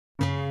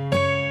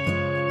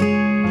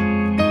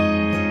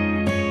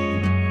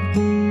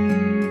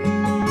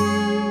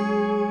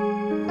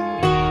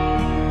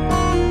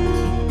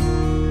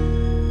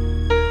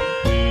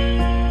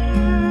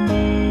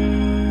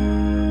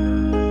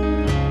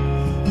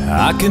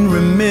I can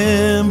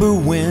remember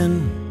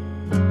when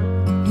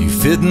you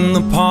fit in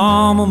the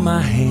palm of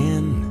my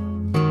hand.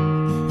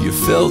 You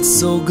felt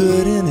so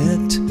good in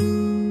it,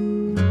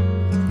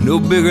 no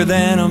bigger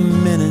than a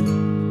minute.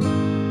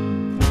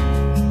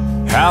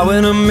 How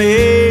it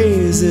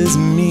amazes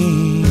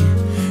me,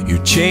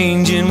 you're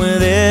changing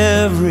with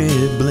every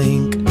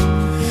blink,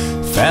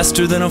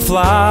 faster than a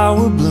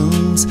flower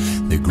blooms.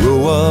 They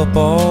grow up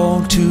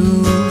all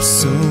too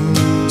soon.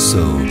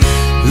 So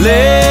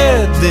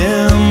let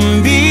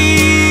them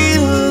be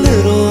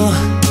little,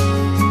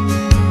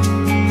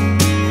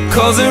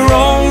 'cause they're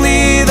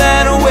only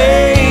that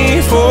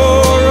way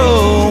for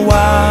a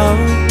while.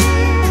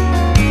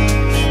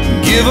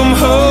 Give them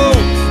hope,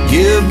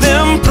 give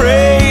them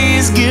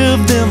praise, give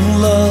them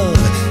love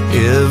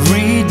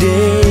every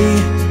day.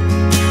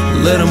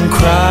 Let them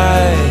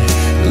cry,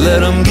 let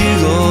them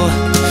giggle,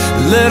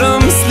 let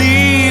them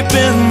sleep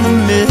in the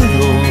middle.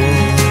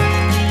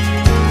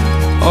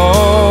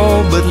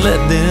 Oh, but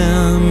let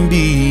them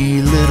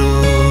be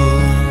little.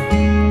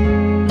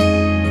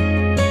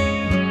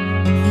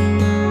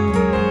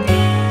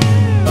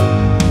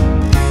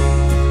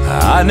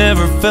 I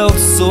never felt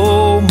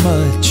so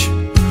much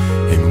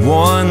in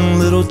one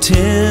little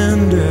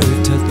tender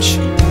touch.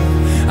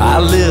 I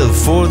live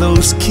for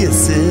those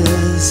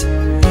kisses,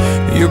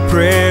 your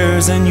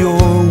prayers and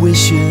your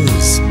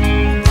wishes.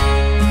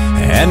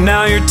 And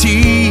now you're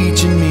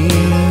teaching me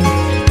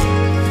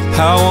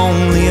how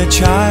only a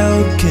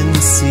child can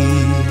see.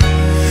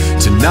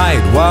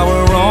 Tonight while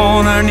we're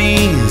on our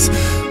knees,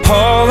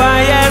 all I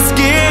ask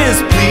is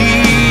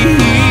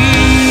please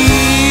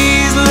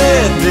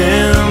let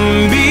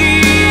them be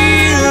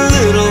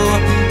little,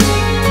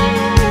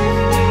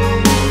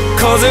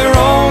 'cause they're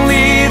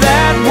only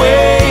that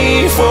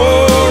way for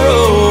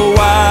a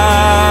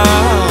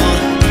while.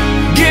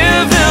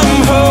 Give them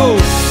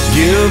hope,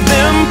 give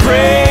them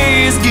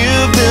praise,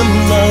 give them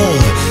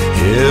love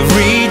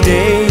every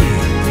day.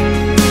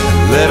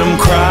 Let them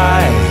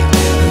cry,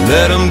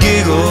 let them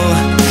giggle,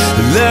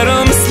 let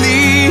them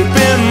sleep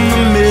in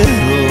the middle.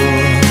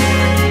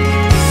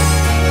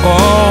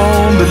 Oh,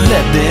 but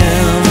let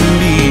them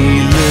be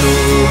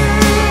little.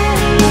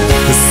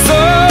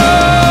 So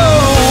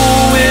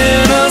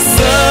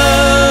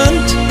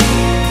innocent,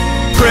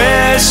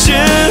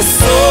 precious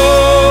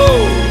soul,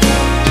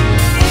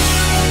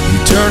 you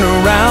turn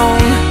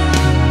around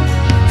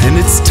and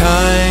it's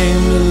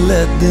time to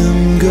let them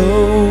go.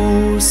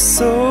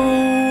 So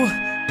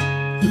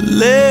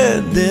let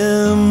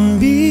them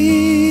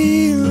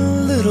be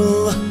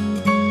little,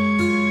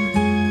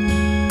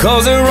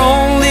 'cause they're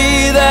only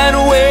that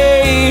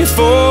way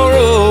for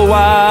a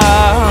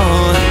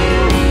while.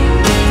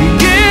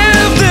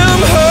 Give them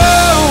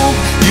hope,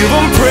 give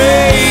them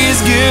praise,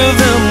 give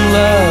them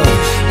love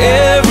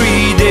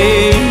every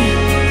day.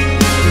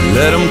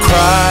 Let them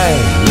cry,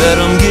 let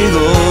them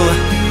giggle,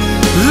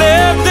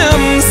 let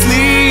them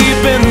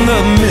sleep in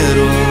the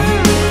middle.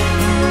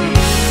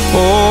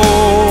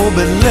 Oh,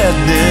 but let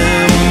them